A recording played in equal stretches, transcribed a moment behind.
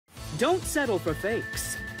Don't settle for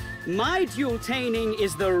fakes. My duel-taining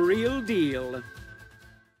is the real deal.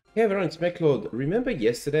 Hey everyone, it's mekklord. Remember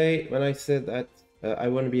yesterday when I said that I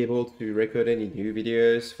wouldn't be able to record any new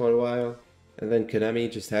videos for a while? And then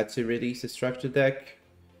Konami just had to release a structure deck?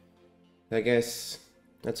 I guess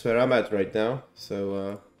that's where I'm at right now.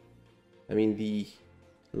 So, I'm in the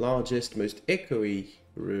largest, most echoey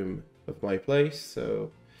room of my place, so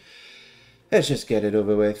let's just get it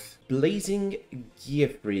over with. Blazing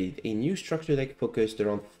GEARFRIED, a new structure deck focused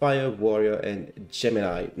around Fire, Warrior, and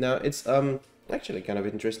Gemini. Now, it's actually kind of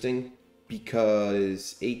interesting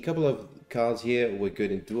because a couple of cards here were good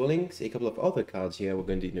in Duel Links, a couple of other cards here were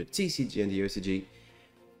good in the TCG and the OCG,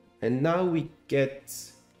 and now we get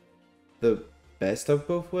the best of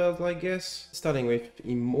both worlds, I guess. Starting with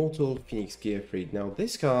Immortal Phoenix GEARFRIED. Now,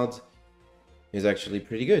 this card is actually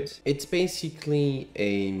pretty good. It's basically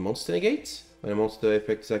a monster negate. When a monster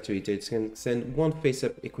effect is activated, it can send one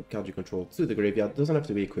face-up equipped card you control to the graveyard. It doesn't have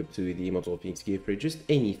to be equipped to the Immortal Phoenix GEARFRIED, just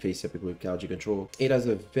any face-up equipped card you control. It has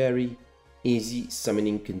a very easy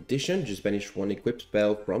summoning condition. Just banish one equipped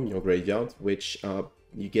spell from your graveyard, which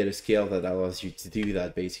you get a skill that allows you to do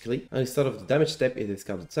that, basically. At the start of the damage step, in this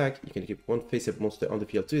card's attack, you can equip one face-up monster on the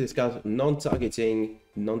field to this card, non-targeting,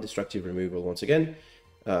 non-destructive removal once again.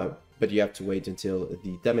 But you have to wait until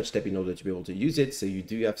the damage step in order to be able to use it, so you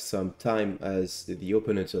do have some time as the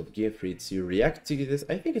opponent of GEARFRIED to react to this.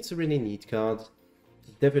 I think it's a really neat card. It's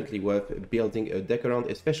definitely worth building a deck around,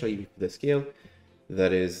 especially with the skill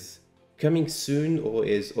that is coming soon or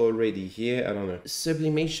is already here. I don't know.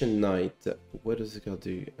 Sublimation Knight. What does the card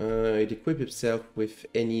do? It equips itself with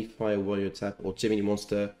any Fire Warrior tap or Gemini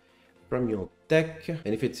monster from your deck.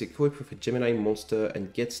 And if it's equipped with a Gemini monster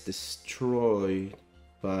and gets destroyed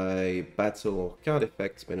by battle or card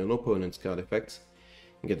effects, by an opponent's card effects,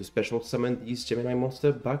 you get to special summon these Gemini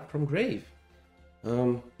monster back from grave.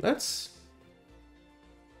 That's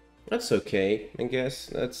okay, I guess.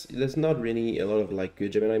 There's not really a lot of like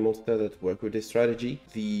good Gemini monster that work with this strategy.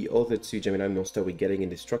 The other two Gemini monster we're getting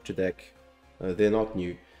in the structure deck, they're not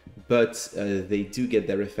new, but they do get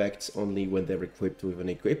their effects only when they're equipped with an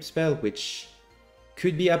equip spell, which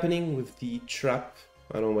could be happening with the trap.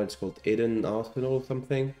 I don't know what it's called, Hidden Arsenal or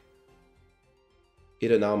something?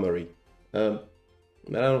 Hidden Armory. I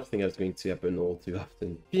don't think that's going to happen all too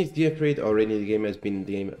often. Phoenix GEARFRIED already in the game has been in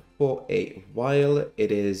the game for a while.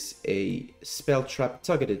 It is a spell trap,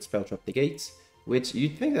 targeted spell trap negate, which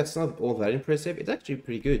you'd think that's not all that impressive. It's actually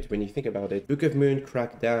pretty good when you think about it. Book of Moon,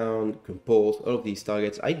 Crackdown, Compulse, all of these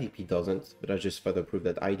targets. IDP doesn't, but I just further prove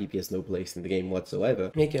that IDP has no place in the game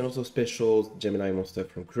whatsoever. You can also special Gemini monster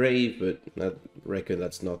from grave, but I reckon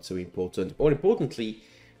that's not so important. More importantly,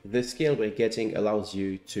 the skill we're getting allows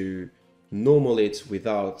you to normal it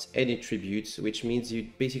without any tributes, which means you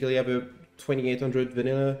basically have a 2800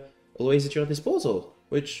 vanilla always at your disposal,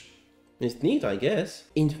 which is neat, I guess.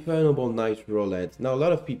 Infernal Knight Roulette. Now, a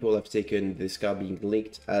lot of people have taken this card being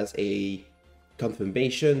leaked as a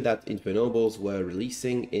confirmation that Infernables were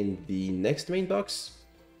releasing in the next main box.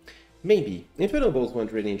 Maybe. Infernables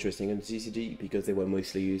weren't really interesting in CCG because they were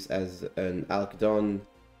mostly used as an Alkdon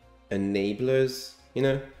enablers, you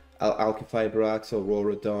know? Alkafiberax or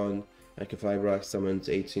Rorodon. Alkafiberax summons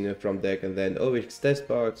a tuner from deck, and then, oh, it's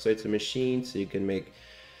Despot, so it's a machine, so you can make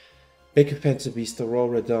a Phantom Beast or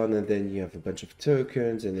Rorodon, and then you have a bunch of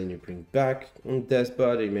tokens, and then you bring back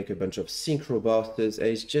Despot, and you make a bunch of Synchro Busters, and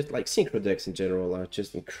it's just like Synchro decks in general are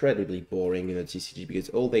just incredibly boring in a TCG because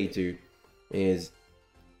all they do is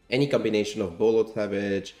any combination of Bolot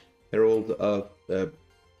Savage, Herald of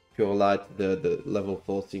Pure Light, the level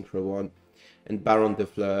 4 Synchro one, and Baron de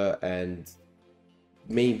Fleur, and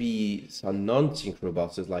maybe some non-synchro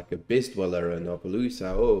bosses like a Beast Dweller and Opaloosa.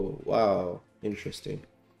 Oh, wow, interesting.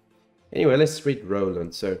 Anyway, let's read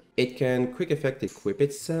Roland. So, it can quick effect equip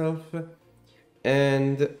itself,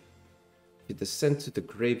 and it is sent to the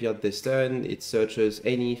graveyard this turn. It searches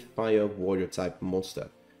any Fire Warrior type monster,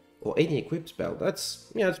 or any equipped spell.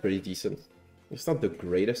 That's pretty decent. It's not the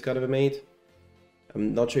greatest card ever made.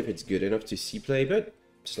 I'm not sure if it's good enough to see play, but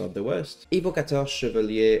it's not the worst. Evocator,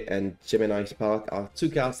 Chevalier, and Gemini Spark are two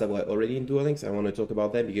cards that were already in Duel Links. I want to talk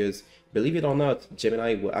about them because, believe it or not,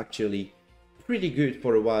 Gemini were actually pretty good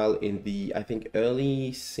for a while in the, I think,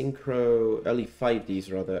 early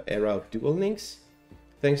 5Ds rather, era of Duel Links.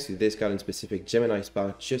 Thanks to this card in specific, Gemini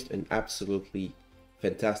Spark, just an absolutely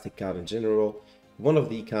fantastic card in general. One of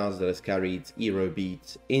the cards that has carried Hero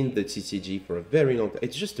Beat in the TCG for a very long time.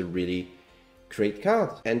 It's just a really great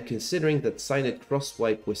card, and considering that Signet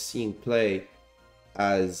Crosswipe was seeing play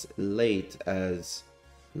as late as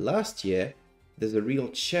last year, there's a real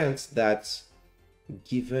chance that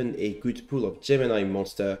given a good pool of Gemini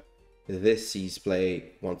monster, this sees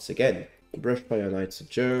play once again. Brushfire Knight's a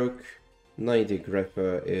joke. Knight de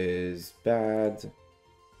Greffer is bad.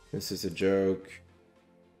 This is a joke.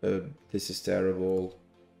 This is terrible.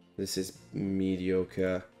 This is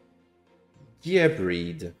mediocre.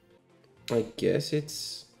 GEARFRIED. I guess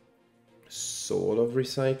it's sort of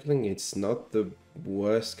recycling. It's not the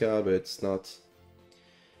worst card, but it's not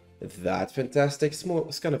that fantastic.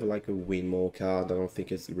 It's kind of like a win more card. I don't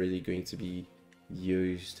think it's really going to be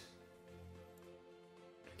used.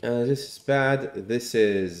 This is bad. This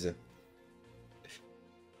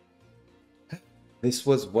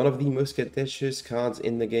was one of the most contentious cards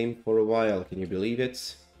in the game for a while. Can you believe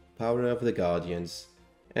it? Power of the Guardians.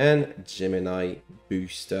 And Gemini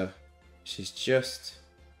Booster. She's just...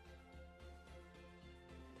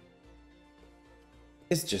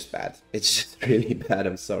 It's just bad. It's just really bad,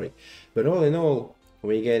 I'm sorry. But all in all,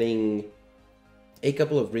 we're getting a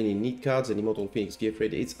couple of really neat cards. And Immortal Phoenix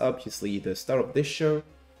GEARFRIED, it's obviously the star of this show.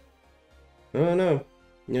 Oh no,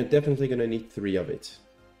 you're definitely gonna need 3 of it,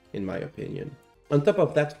 in my opinion. On top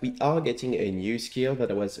of that, we are getting a new skill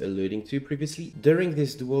that I was alluding to previously. During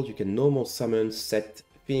this duel, you can normal summon set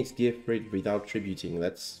Phoenix GEARFRIED without tributing.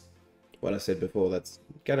 That's what I said before, that's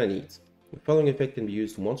kinda neat. The following effect can be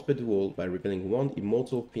used once per duel by revealing 1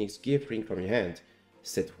 Immortal Phoenix GEARFRIED from your hand.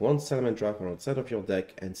 Set 1 Salamander from outside of your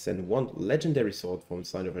deck and send 1 Legendary Sword from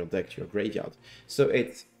inside of your deck to your graveyard. So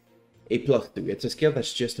it's a +2, it's a skill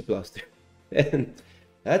that's just a +2. And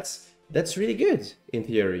that's really good in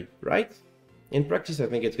theory, right? In practice, I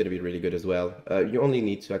think it's going to be really good as well. You only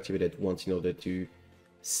need to activate it once in order to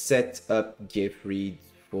set up GEARFRIED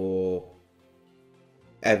for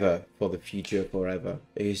ever, for the future, forever.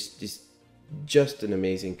 It's just an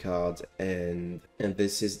amazing card, and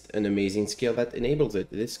this is an amazing skill that enables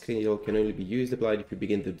it. This skill can only be used applied if you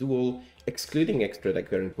begin the duel, excluding extra deck,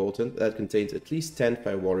 very important, that contains at least 10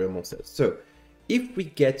 Fire Warrior monsters. So, if we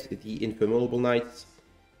get the Infernal Knights,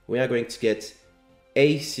 we are going to get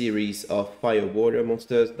a series of Fire Warrior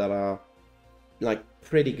monsters that are like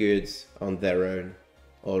pretty good on their own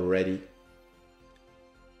already.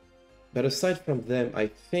 But aside from them, I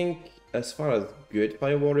think as far as good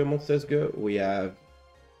Fire Warrior monsters go, we have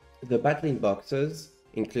the battling boxes,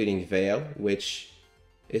 including Veil, which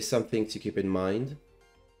is something to keep in mind.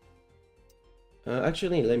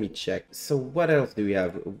 Actually, let me check. So what else do we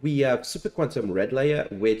have? We have Super Quantum Red Layer,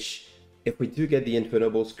 which, if we do get the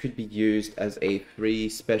Infernables, could be used as a free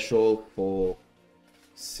special for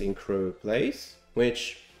synchro plays,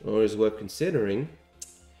 which is worth considering.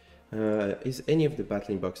 Is any of the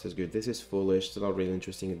battling boxes good? This is foolish, it's not really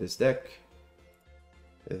interesting in this deck.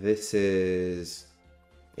 This is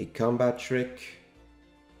a combat trick.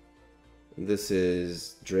 This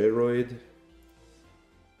is Dreroid.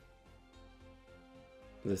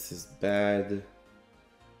 This is bad.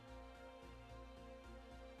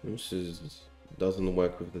 This doesn't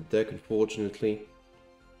work with the deck, unfortunately.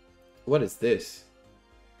 What is this?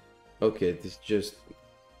 Okay, this just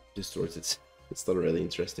destroys it. It's not really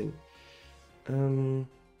interesting.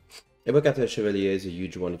 Evocator Chevalier is a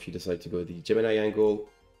huge one if you decide to go the Gemini angle.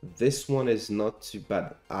 This one is not too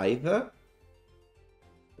bad either.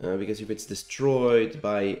 Because if it's destroyed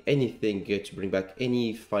by anything, you get to bring back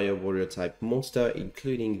any Fire Warrior type monster,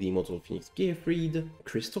 including the Immortal Phoenix GEARFRIED.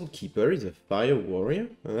 Crystal Keeper is a Fire Warrior?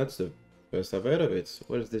 Oh, that's the first I've heard of it.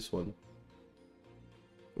 What is this one?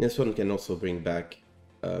 This one can also bring back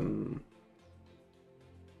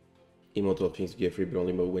Immortal Phoenix GEARFRIED, but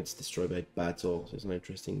only when it's destroyed by battle, so it's not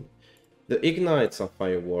interesting. The Ignites are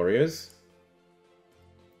Fire Warriors.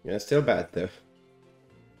 Yeah, still bad though.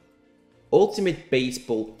 Ultimate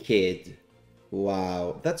Baseball Kid.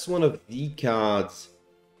 Wow, that's one of the cards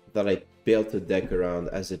that I built a deck around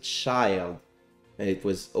as a child, and it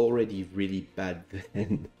was already really bad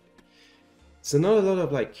then. So not a lot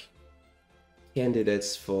of like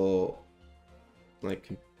candidates for like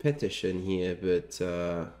competition here, but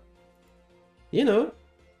you know,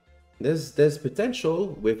 there's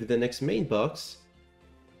potential with the next main box.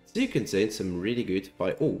 So you can say it's some really good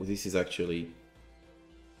fight. Oh, this is actually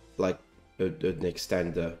like an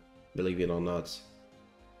extender, believe it or not.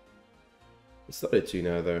 It's not a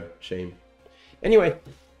tuner though, shame. Anyway,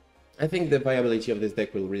 I think the viability of this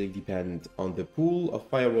deck will really depend on the pool of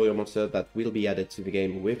Fire Warrior monsters that will be added to the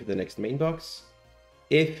game with the next main box.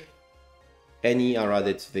 If any are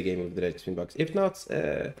added to the game with the next main box. If not,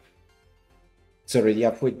 it's already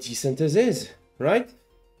halfway decent as is, right?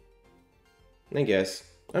 I guess.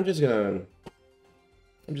 I'm just gonna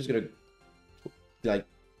like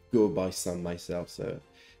go buy some myself, so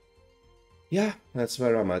yeah, that's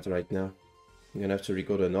where I'm at right now. I'm gonna have to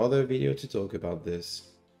record another video to talk about this.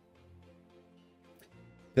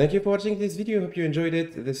 Thank you for watching this video, hope you enjoyed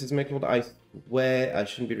it. This is mekklord. I swear I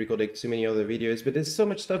shouldn't be recording too many other videos, but there's so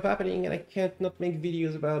much stuff happening and I can't not make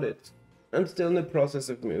videos about it. I'm still in the process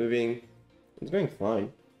of moving. It's going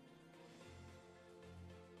fine.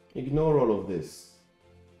 Ignore all of this.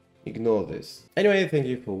 Ignore this. Anyway, thank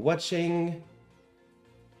you for watching.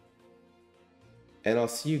 And I'll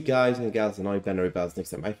see you guys and gals and binary battles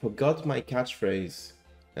next time. I forgot my catchphrase.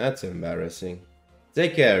 That's embarrassing.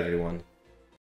 Take care, everyone.